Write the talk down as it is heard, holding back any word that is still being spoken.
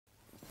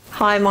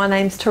Hi, my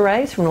name's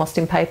Therese from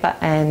Lostinpaper,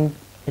 and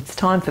it's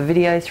time for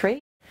video 3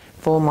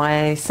 for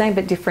my Same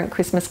But Different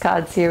Christmas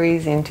card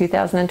series in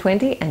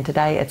 2020, and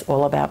today it's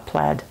all about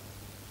plaid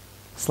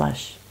 /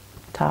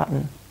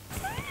 tartan.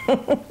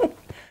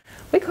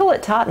 We call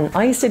it tartan.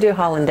 I used to do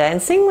Highland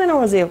Dancing when I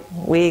was a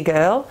wee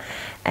girl,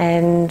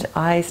 and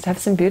I used to have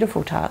some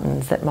beautiful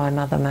tartans that my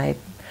mother made.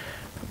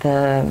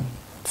 The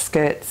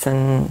skirts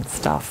and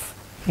stuff,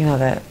 you know,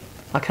 that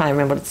I can't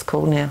remember what it's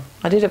called now.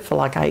 I did it for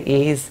like 8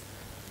 years.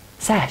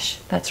 Sash,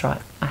 that's right,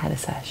 I had a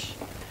sash.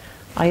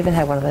 I even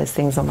had one of those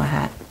things on my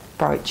hat,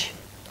 brooch.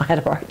 I had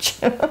a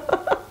brooch.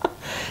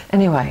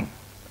 Anyway,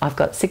 I've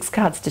got 6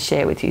 cards to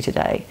share with you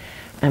today,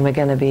 and we're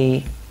going to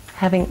be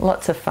having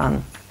lots of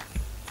fun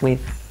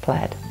with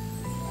plaid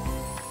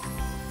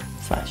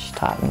 /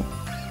 tartan.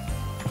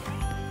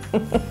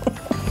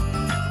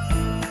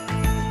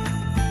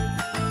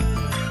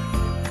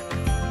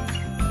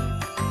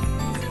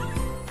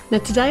 Now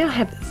today I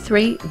have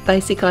 3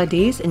 basic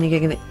ideas, and you're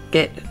going to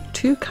get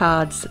 2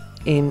 cards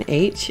in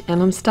each,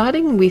 and I'm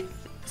starting with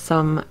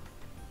some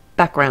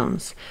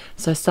backgrounds.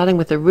 So starting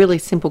with a really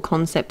simple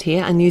concept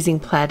here and using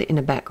plaid in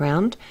a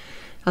background.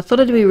 I thought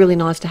it'd be really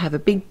nice to have a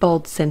big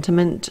bold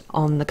sentiment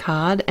on the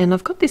card, and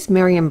I've got this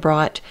Merry and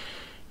Bright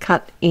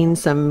cut in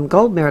some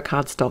gold mirror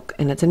cardstock,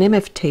 and it's an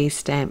MFT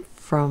stamp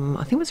from,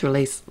 I think it was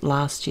released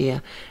last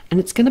year, and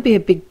it's going to be a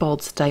big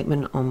bold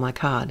statement on my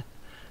card.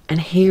 And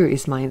here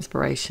is my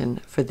inspiration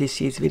for this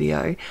year's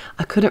video.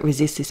 I couldn't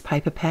resist this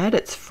paper pad.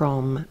 It's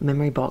from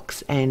Memory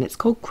Box and it's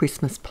called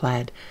Christmas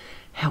Plaid.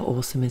 How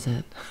awesome is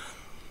it?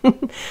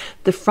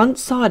 The front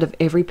side of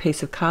every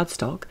piece of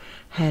cardstock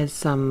has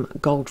some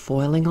gold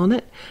foiling on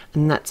it,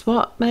 and that's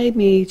what made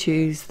me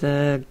choose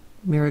the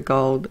mirror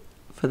gold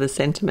for the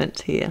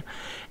sentiment here.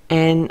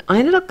 And I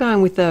ended up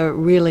going with a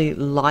really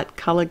light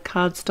coloured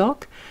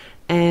cardstock.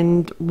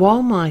 And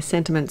while my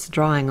sentiment's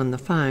drying on the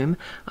foam,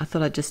 I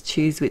thought I'd just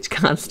choose which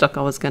cardstock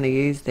I was going to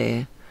use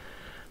there.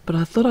 But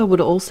I thought I would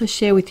also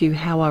share with you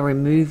how I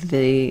remove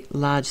the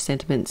large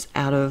sentiments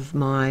out of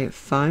my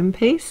foam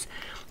piece.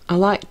 I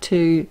like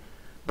to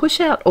push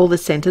out all the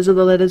centres of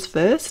the letters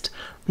first,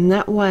 and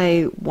that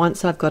way,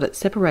 once I've got it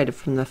separated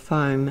from the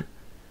foam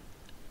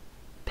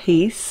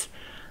piece,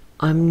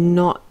 I'm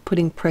not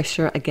putting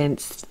pressure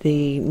against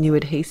the new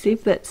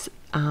adhesive that's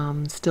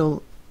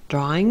still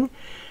drying.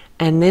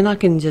 And then I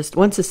can just,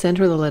 once the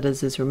centre of the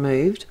letters is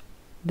removed,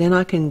 then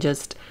I can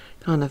just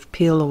kind of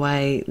peel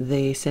away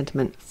the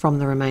sentiment from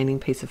the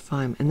remaining piece of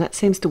foam. And that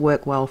seems to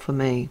work well for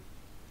me.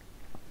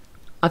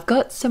 I've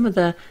got some of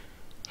the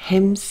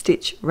hem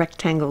stitch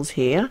rectangles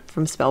here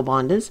from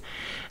Spellbinders,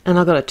 and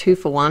I've got a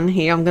 2-for-1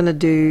 here. I'm going to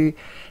do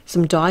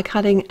some die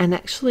cutting and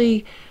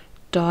actually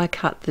die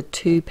cut the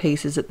 2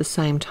 pieces at the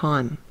same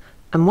time.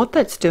 And what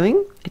that's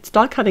doing, it's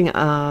die cutting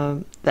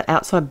the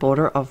outside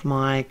border of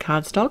my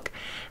cardstock,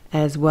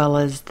 as well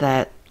as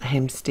that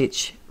hem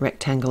stitch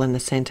rectangle in the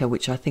center,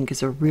 which I think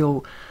is a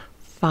real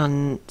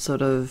fun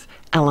sort of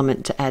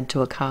element to add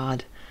to a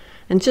card,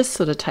 and just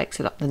sort of takes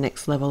it up the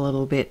next level a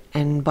little bit.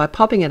 And by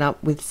popping it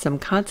up with some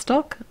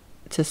cardstock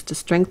just to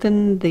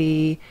strengthen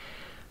the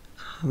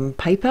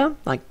paper,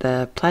 like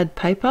the plaid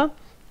paper,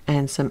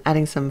 and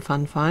adding some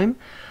fun foam,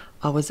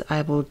 I was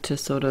able to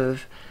sort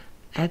of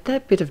add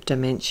that bit of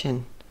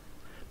dimension.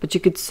 But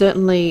you could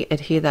certainly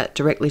adhere that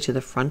directly to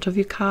the front of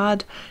your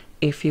card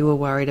if you were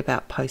worried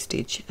about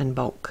postage and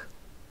bulk.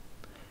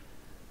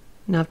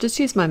 Now I've just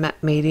used my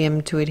matte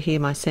medium to adhere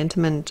my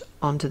sentiment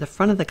onto the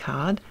front of the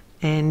card,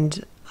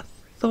 and I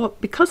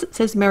thought because it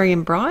says Merry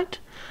and Bright,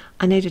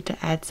 I needed to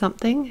add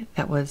something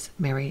that was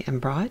merry and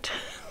bright.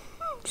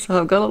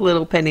 So I've got a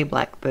little penny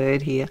black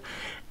bird here,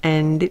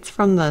 and it's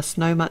from the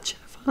Snow Much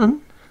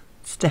Fun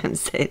stamp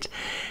set.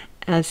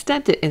 And I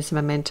stamped it in some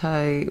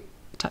Memento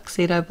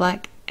tuxedo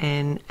black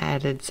and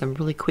added some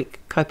really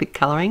quick Copic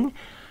colouring.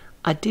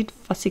 I did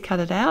fussy cut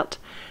it out,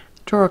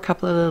 draw a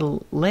couple of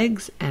little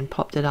legs, and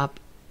popped it up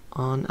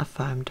on a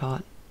foam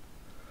dot.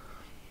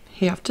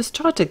 Here I've just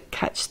tried to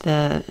catch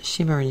the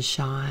shimmer and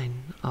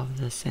shine of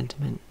the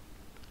sentiment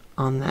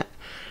on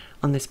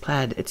this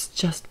plaid. It's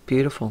just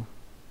beautiful.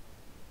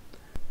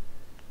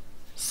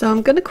 So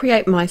I'm going to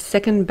create my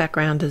second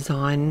background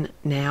design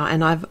now,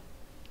 and I've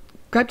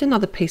grabbed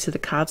another piece of the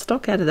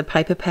cardstock out of the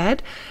paper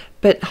pad,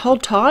 but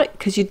hold tight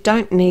because you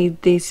don't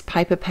need this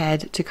paper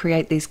pad to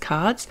create these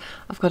cards.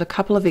 I've got a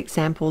couple of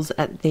examples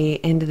at the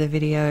end of the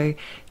video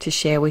to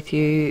share with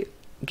you,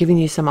 giving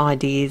you some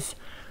ideas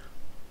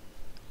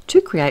to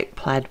create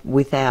plaid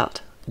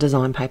without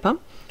design paper.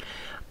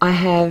 I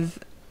have,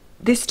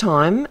 this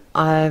time,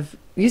 I've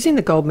using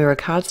the gold mirror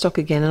cardstock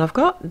again, and I've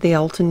got the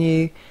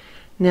Altenew.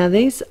 Now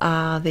these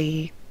are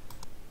the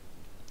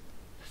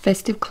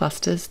Festive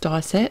Clusters die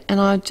set, and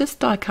I just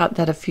die cut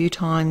that a few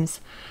times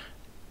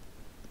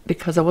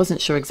because I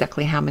wasn't sure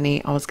exactly how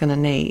many I was going to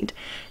need,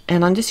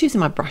 and I'm just using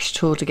my brush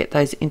tool to get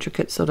those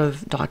intricate sort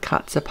of die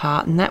cuts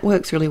apart, and that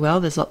works really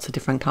well. There's lots of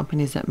different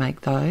companies that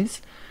make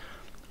those.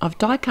 I've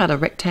die cut a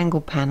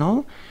rectangle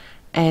panel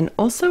and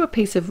also a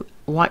piece of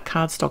white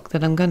cardstock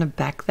that I'm going to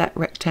back that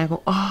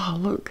rectangle. Oh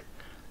look,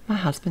 My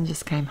husband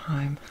just came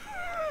home.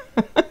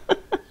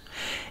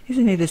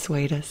 Isn't he the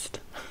sweetest?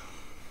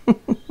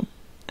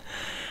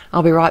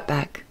 I'll be right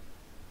back.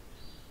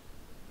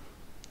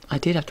 I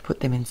did have to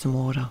put them in some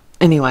water.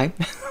 Anyway,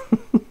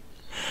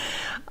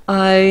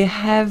 I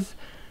have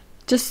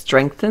just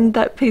strengthened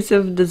that piece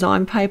of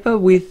design paper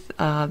with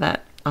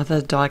that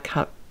other die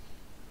cut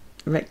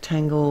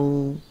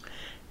rectangle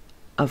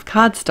of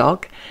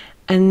cardstock,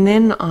 and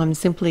then I'm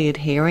simply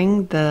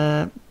adhering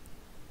the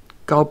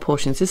gold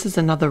portions. This is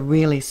another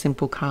really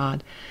simple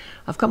card.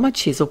 I've got my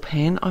chisel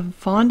pen. I'm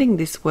finding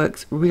this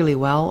works really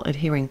well,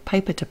 adhering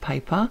paper to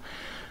paper.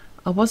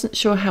 I wasn't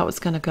sure how it's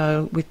going to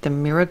go with the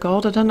mirror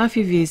gold. I don't know if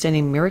you've used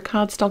any mirror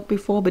cardstock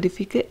before, but if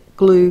you get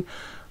glue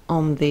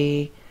on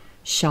the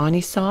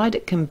shiny side,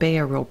 it can be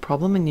a real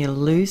problem and you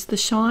lose the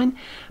shine.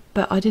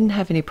 But I didn't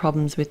have any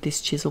problems with this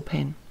chisel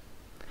pen.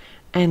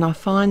 And I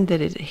find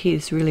that it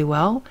adheres really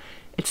well.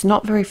 It's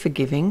not very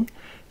forgiving,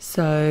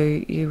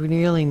 so you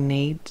really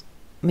need,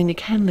 I mean, you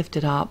can lift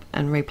it up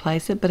and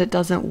replace it, but it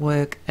doesn't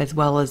work as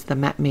well as the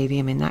matte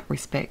medium in that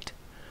respect.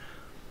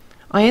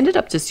 I ended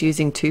up just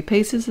using 2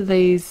 pieces of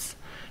these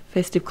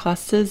festive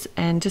clusters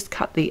and just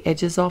cut the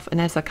edges off, and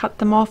as I cut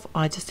them off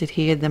I just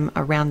adhered them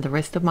around the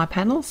rest of my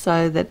panel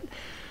so that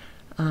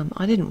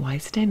I didn't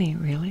waste any,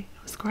 really.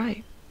 It was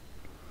great.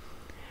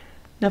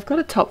 Now I've got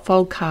a top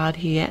fold card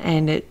here,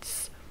 and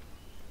it's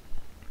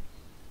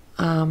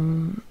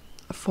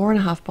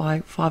 4.5 by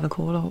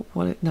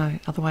 5.25, no,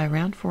 other way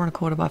around,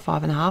 4.25 by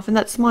 5.5, and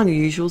that's my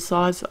usual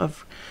size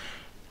of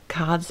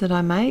cards that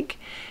I make.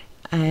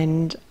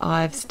 And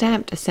I've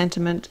stamped a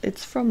sentiment.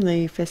 It's from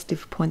the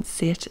Festive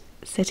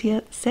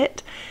Poinsettia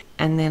set,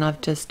 and then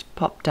I've just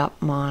popped up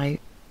my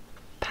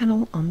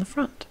panel on the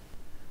front.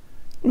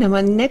 Now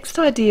my next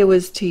idea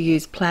was to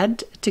use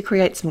plaid to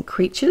create some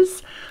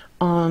creatures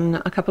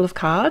on a couple of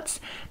cards,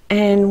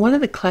 and one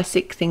of the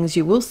classic things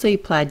you will see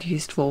plaid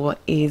used for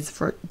is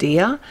for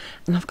deer,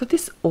 and I've got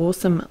this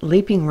awesome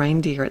leaping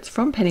reindeer. It's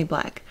from Penny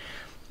Black.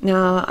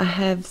 Now I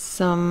have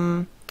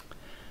some,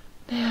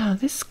 now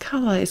this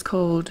colour is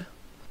called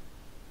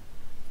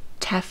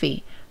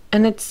Taffy,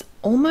 and it's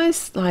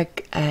almost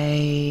like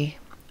a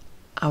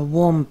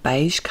warm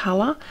beige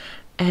colour,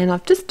 and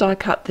I've just die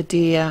cut the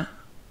deer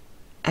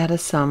out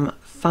of some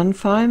fun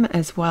foam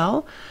as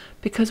well,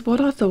 because what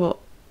I thought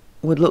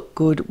would look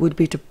good would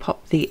be to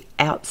pop the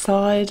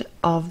outside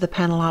of the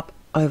panel up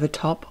over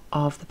top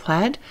of the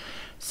plaid.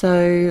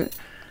 So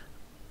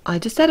I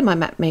just added my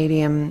matte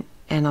medium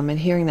and I'm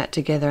adhering that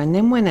together, and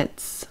then when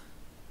it's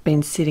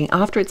been sitting,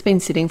 after it's been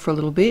sitting for a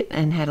little bit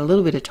and had a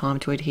little bit of time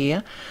to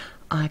adhere,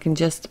 I can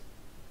just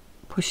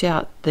push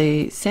out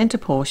the center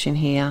portion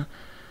here,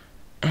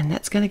 and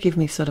that's going to give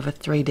me sort of a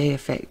 3D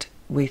effect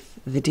with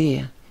the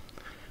deer.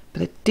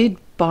 But it did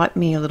bite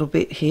me a little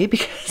bit here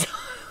because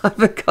I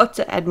forgot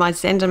to add my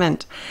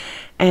sentiment,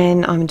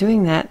 and I'm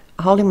doing that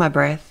holding my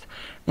breath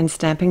and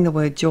stamping the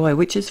word joy,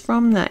 which is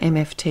from the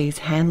MFT's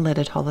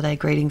hand-lettered holiday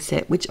greeting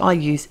set, which I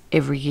use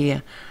every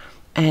year.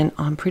 And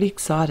I'm pretty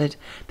excited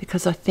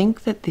because I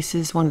think that this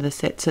is one of the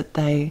sets that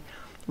they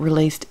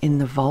released in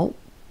the vault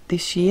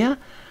this year.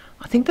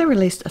 I think they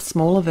released a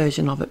smaller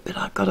version of it, but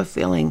I've got a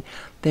feeling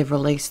they've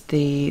released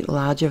the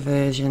larger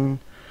version,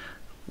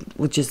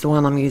 which is the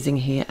one I'm using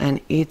here,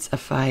 and it's a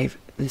fave.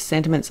 The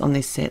sentiments on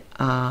this set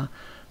are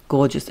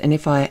gorgeous, and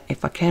if I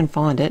can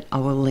find it, I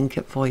will link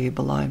it for you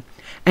below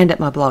and at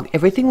my blog.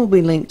 Everything will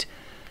be linked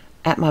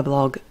at my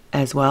blog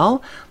as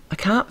well. I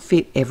can't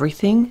fit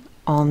everything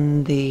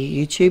on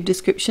the YouTube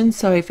description,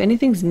 so if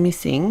anything's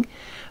missing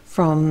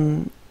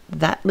from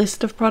that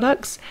list of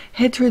products,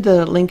 head through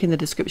the link in the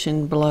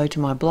description below to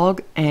my blog,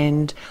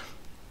 and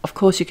of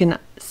course you can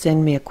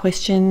send me a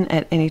question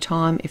at any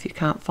time if you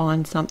can't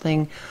find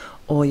something,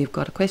 or you've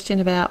got a question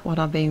about what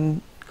I've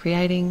been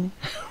creating.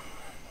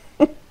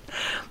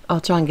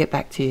 I'll try and get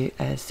back to you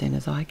as soon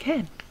as I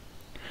can.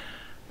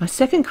 My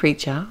second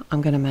creature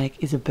I'm going to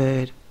make is a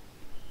bird,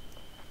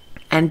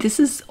 and this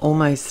is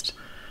almost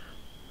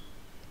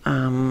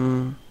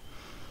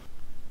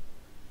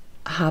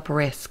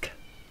Harper-esque.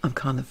 I've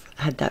kind of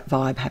had that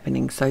vibe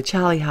happening. So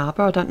Charlie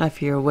Harper, I don't know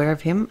if you're aware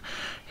of him.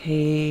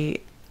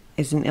 He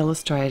is an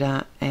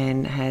illustrator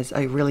and has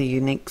a really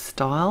unique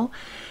style,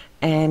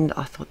 and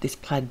I thought this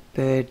plaid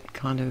bird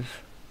kind of,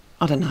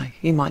 I don't know,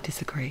 you might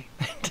disagree.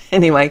 But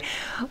anyway,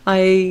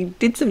 I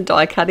did some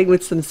die cutting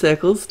with some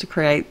circles to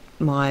create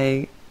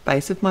my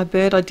base of my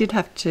bird. I did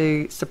have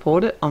to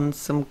support it on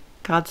some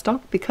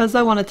cardstock because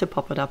I wanted to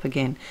pop it up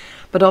again.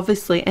 But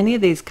obviously any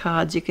of these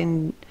cards you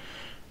can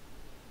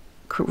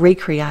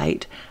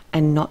recreate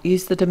and not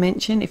use the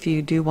dimension if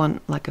you do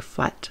want like a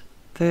flat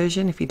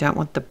version. If you don't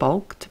want the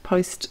bulk to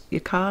post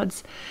your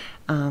cards,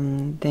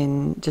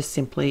 then just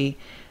simply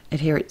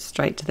adhere it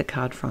straight to the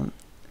card front.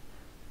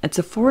 It's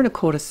a 4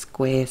 1/4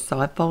 square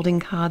side folding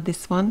card,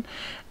 this one,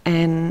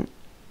 and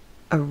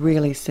a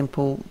really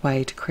simple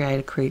way to create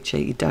a creature.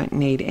 You don't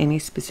need any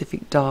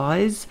specific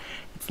dies.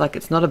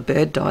 It's not a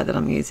bird die that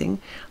I'm using.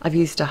 I've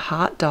used a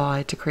heart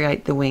die to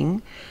create the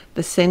wing,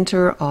 the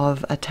center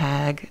of a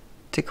tag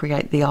to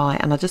create the eye,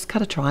 and I just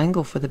cut a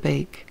triangle for the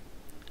beak.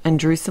 and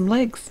drew some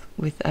legs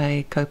with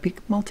a Copic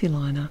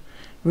multiliner.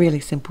 Really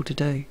simple to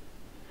do.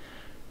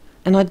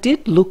 And I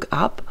did look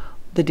up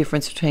the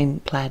difference between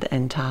plaid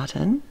and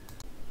tartan,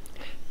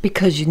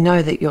 because you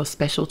know that you're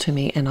special to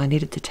me and I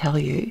needed to tell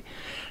you.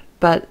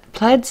 But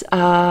plaids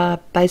are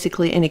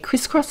basically any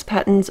crisscross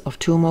patterns of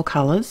 2 or more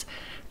colours,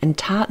 and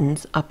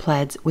tartans are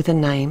plaids with a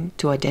name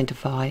to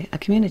identify a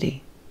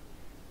community.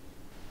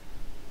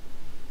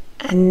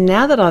 And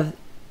now that I've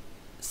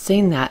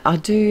seen that, I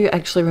do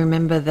actually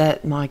remember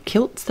that my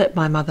kilts that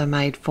my mother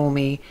made for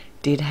me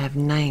did have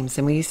names,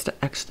 and we used to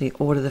actually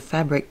order the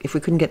fabric, if we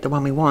couldn't get the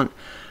one we want,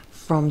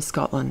 from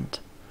Scotland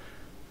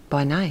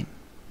by name.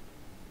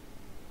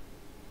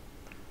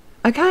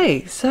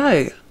 Okay,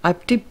 so I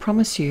did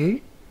promise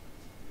you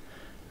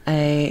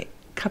a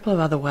couple of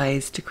other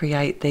ways to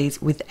create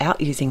these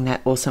without using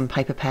that awesome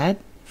paper pad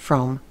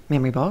from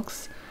Memory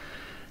Box,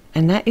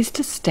 and that is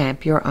to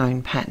stamp your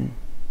own pattern,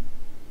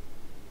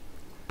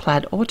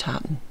 plaid or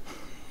tartan.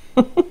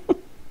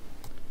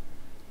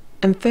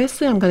 And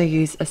firstly, I'm going to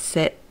use a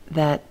set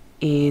that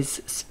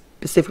is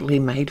specifically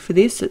made for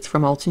this. It's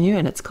from Altenew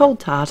and it's called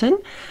Tartan,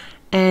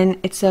 and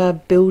it's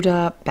a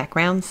builder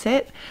background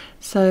set.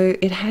 So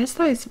it has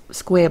those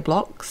square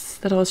blocks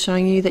that I was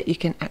showing you that you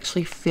can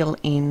actually fill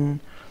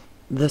in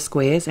the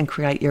squares and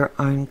create your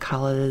own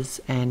colours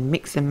and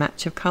mix and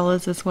match of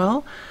colours as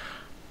well.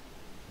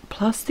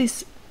 Plus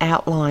this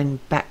outline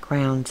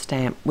background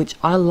stamp, which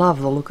I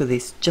love the look of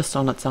this just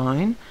on its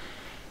own.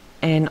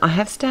 And I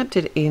have stamped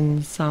it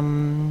in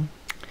some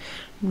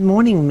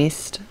Morning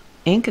Mist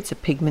ink. It's a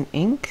pigment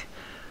ink.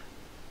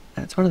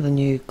 It's one of the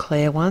new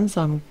Claire ones.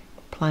 I'm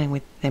playing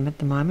with them at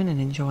the moment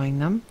and enjoying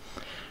them.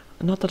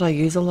 Not that I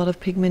use a lot of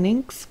pigment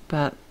inks,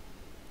 but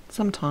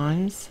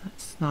sometimes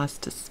it's nice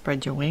to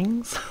spread your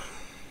wings.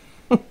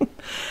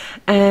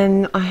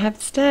 And I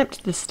have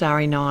stamped the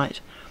Starry Night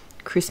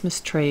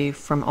Christmas tree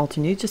from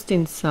Altenew just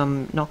in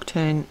some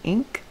Nocturne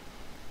ink.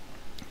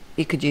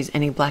 You could use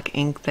any black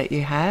ink that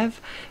you have.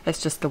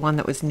 That's just the one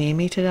that was near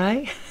me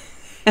today.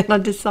 And I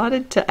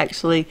decided to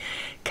actually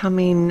come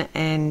in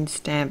and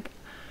stamp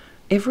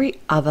every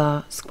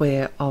other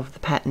square of the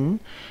pattern,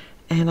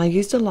 and I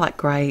used a light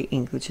grey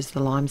ink, which is the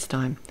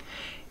limestone.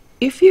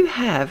 If you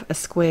have a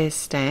square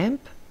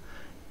stamp,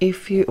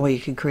 or you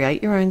can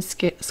create your own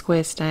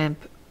square stamp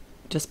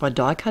just by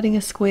die cutting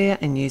a square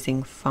and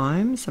using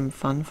foam, some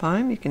fun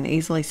foam. You can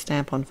easily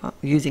stamp on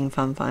using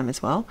fun foam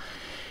as well.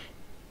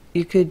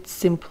 You could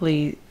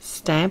simply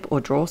stamp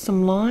or draw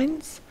some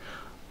lines,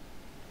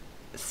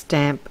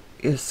 stamp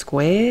your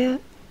square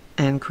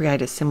and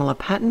create a similar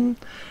pattern.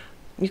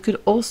 You could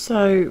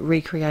also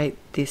recreate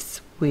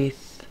this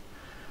with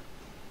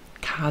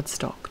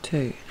cardstock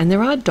too, and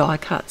there are die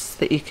cuts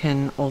that you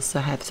can also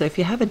have. So if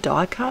you have a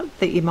die cut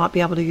that you might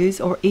be able to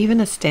use, or even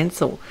a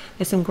stencil,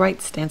 there's some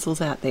great stencils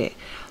out there.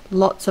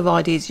 Lots of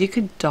ideas. You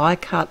could die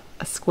cut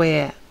a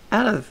square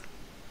out of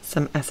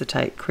some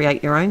acetate,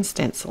 create your own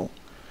stencil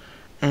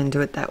and do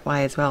it that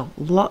way as well.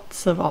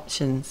 Lots of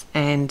options,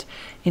 and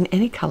in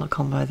any color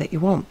combo that you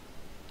want.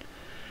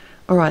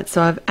 Alright,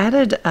 so I've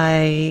added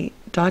a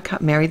die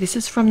cut Merry. This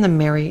is from the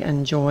Merry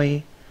and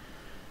Joy,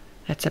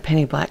 that's a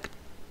penny black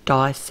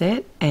die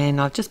set,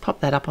 and I've just popped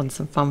that up on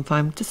some fun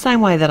foam, the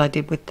same way that I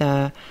did with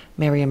the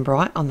Merry and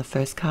Bright on the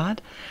first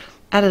card.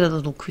 Added a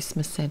little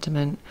Christmas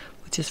sentiment,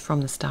 which is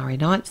from the Starry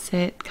Night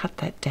set, cut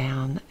that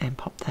down and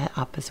pop that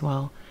up as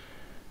well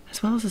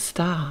as a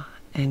star,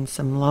 and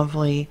some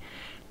lovely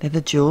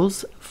leather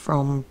jewels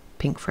from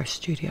Pink Fresh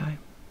Studio.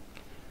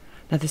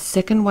 Now the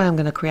second way I'm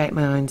going to create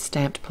my own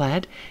stamped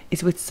plaid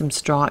is with some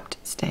striped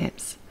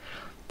stamps.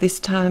 This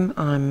time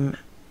I'm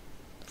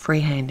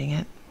freehanding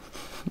it.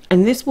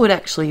 And this would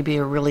actually be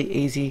a really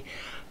easy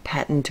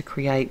pattern to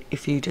create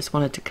if you just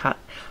wanted to cut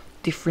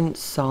different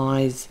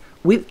size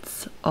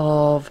widths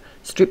of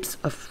strips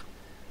of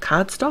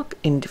cardstock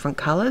in different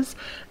colours,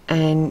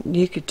 and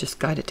you could just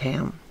go to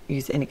town.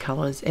 Use any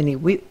colours, any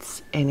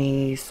widths,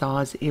 any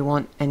size that you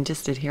want, and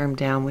just adhere them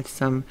down with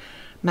some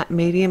matte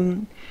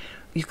medium.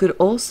 You could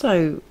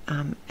also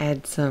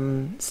add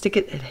some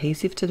stick-it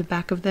adhesive to the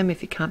back of them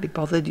if you can't be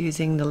bothered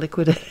using the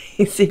liquid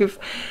adhesive,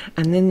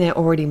 and then they're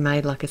already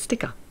made like a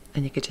sticker,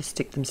 and you could just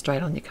stick them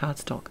straight on your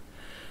cardstock.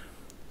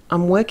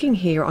 I'm working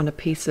here on a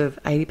piece of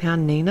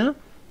 80-pound Nina,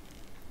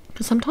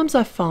 because sometimes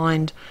I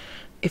find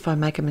if I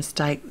make a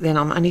mistake, then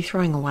I'm only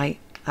throwing away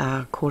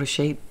a quarter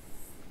sheet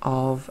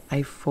of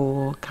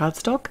A4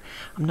 cardstock.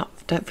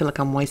 Don't feel like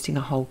I'm wasting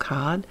a whole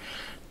card.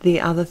 The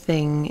other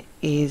thing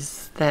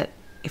is that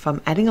if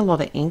I'm adding a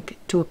lot of ink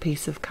to a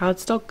piece of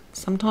cardstock,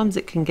 sometimes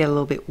it can get a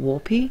little bit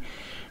warpy,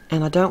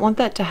 and I don't want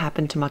that to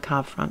happen to my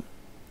card front.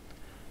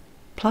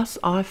 Plus,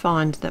 I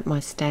find that my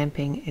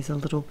stamping is a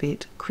little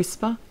bit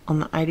crisper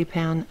on the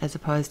 80-pound as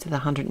opposed to the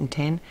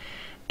 110,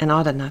 and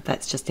I don't know if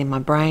that's just in my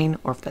brain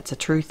or if that's a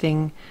true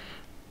thing,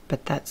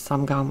 but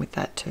I'm going with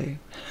that too.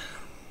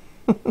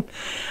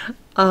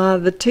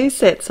 The two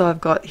sets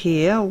I've got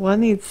here,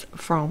 one is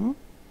from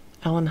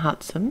Alan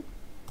Hudson,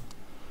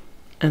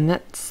 and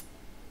that's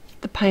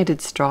the Painted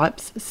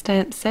Stripes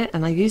stamp set,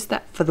 and I use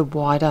that for the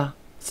wider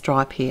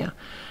stripe here.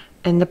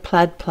 And the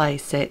Plaid play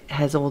set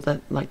has all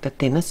the the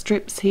thinner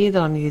strips here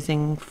that I'm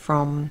using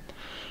from,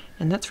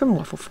 and that's from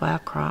Waffle Flower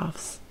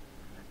Crafts.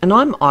 And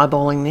I'm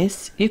eyeballing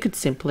this. You could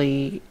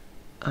simply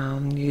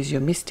use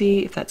your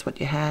Misty if that's what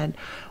you had,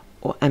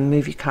 and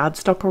move your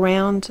cardstock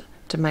around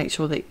to make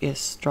sure that your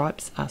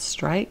stripes are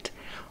straight.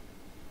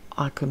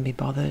 I couldn't be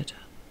bothered.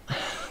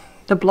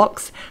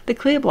 The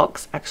clear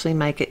blocks actually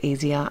make it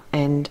easier,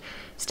 and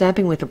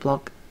stamping with a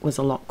block was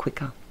a lot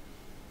quicker.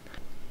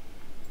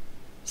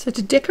 So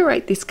to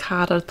decorate this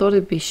card, I thought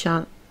it'd be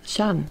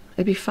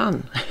it'd be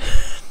fun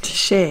to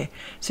share.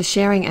 So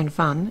sharing and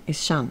fun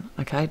is shun,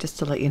 okay, just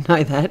to let you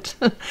know that.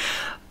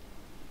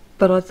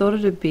 But I thought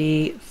it'd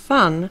be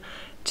fun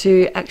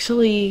to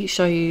actually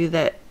show you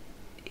that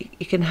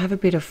you can have a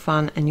bit of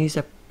fun and use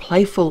a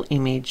playful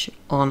image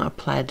on a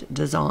plaid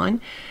design.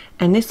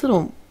 And this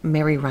little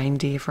merry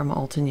reindeer from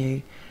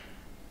Altenew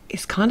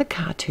is kind of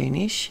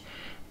cartoonish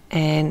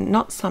and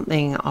not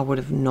something I would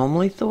have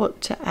normally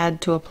thought to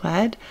add to a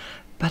plaid,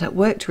 but it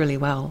worked really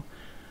well.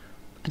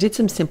 I did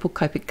some simple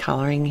Copic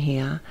colouring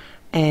here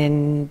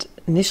and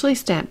initially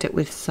stamped it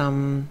with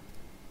some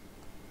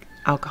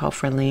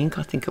alcohol-friendly ink.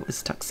 I think it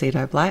was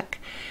Tuxedo Black,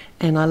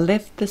 and I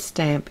left the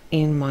stamp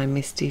in my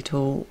Misty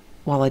tool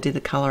while I did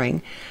the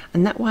colouring,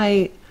 and that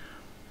way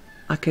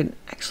I could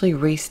actually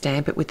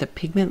re-stamp it with the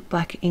pigment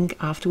black ink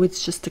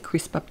afterwards just to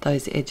crisp up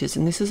those edges.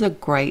 And this is a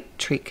great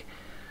trick,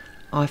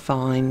 I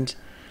find,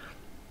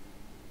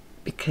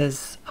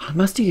 because I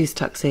must have used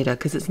Tuxedo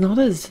because it's not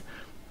as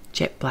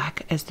jet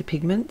black as the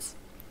pigments.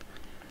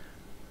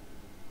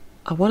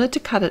 I wanted to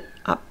cut it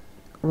up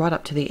right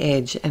up to the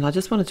edge, and I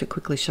just wanted to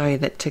quickly show you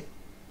that to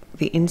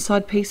the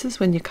inside pieces,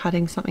 when you're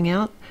cutting something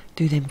out,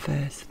 do them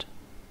first.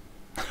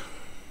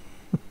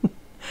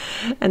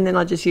 And then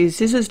I just used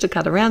scissors to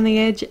cut around the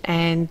edge,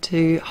 and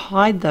to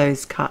hide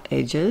those cut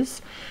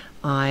edges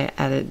I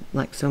added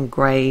like some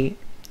grey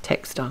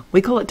texture.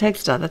 We call it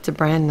texture, that's a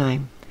brand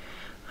name.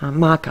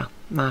 Marker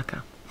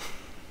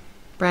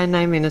brand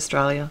name in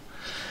Australia.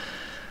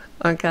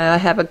 Okay, I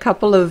have a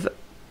couple of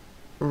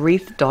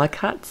wreath die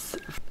cuts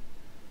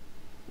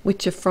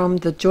which are from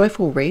the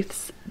Joyful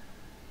Wreaths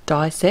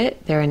die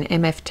set. They're an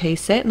MFT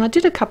set, and I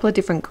did a couple of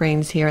different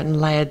greens here and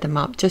layered them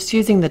up just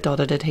using the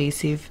dotted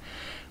adhesive,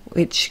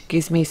 which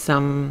gives me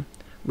some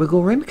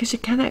wiggle room because you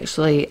can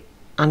actually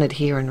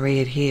unadhere and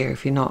re-adhere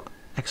if you're not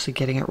actually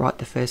getting it right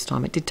the first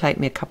time. It did take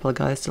me a couple of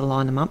goes to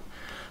line them up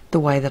the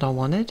way that I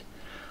wanted.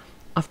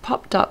 I've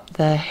popped up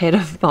the head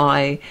of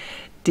my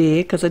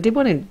deer because I did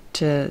want him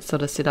to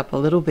sort of sit up a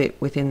little bit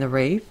within the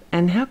wreath,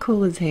 and how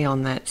cool is he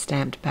on that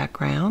stamped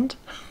background?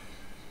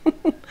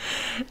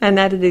 And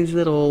added these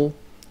little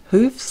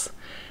hoofs.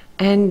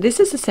 And this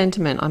is a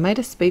sentiment. I made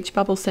a speech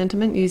bubble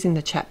sentiment using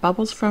the chat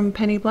bubbles from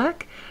Penny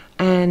Black,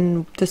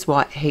 and just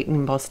white heat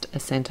embossed a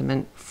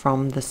sentiment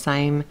from the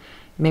same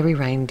Merry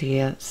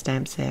Reindeer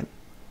stamp set.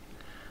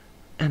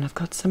 And I've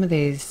got some of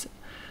these,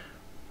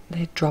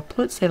 they're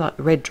droplets, they're like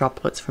red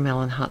droplets from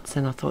Ellen Hutz,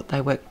 and I thought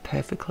they worked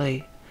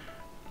perfectly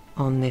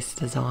on this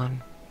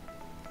design.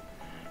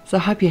 So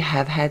I hope you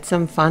have had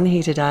some fun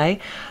here today.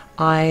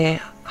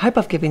 I hope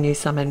I've given you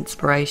some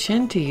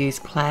inspiration to use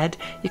plaid.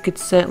 You could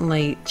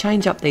certainly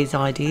change up these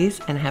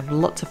ideas and have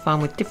lots of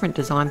fun with different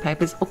design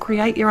papers, or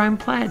create your own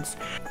plaids.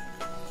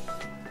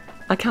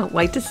 I can't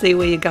wait to see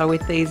where you go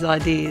with these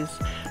ideas.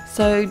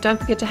 So don't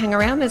forget to hang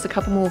around. There's a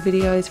couple more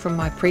videos from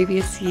my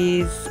previous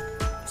year's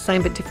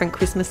Same But Different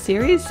Christmas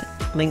series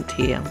linked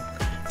here.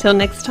 Till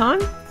next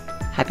time,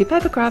 happy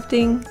paper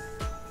crafting.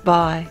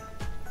 Bye.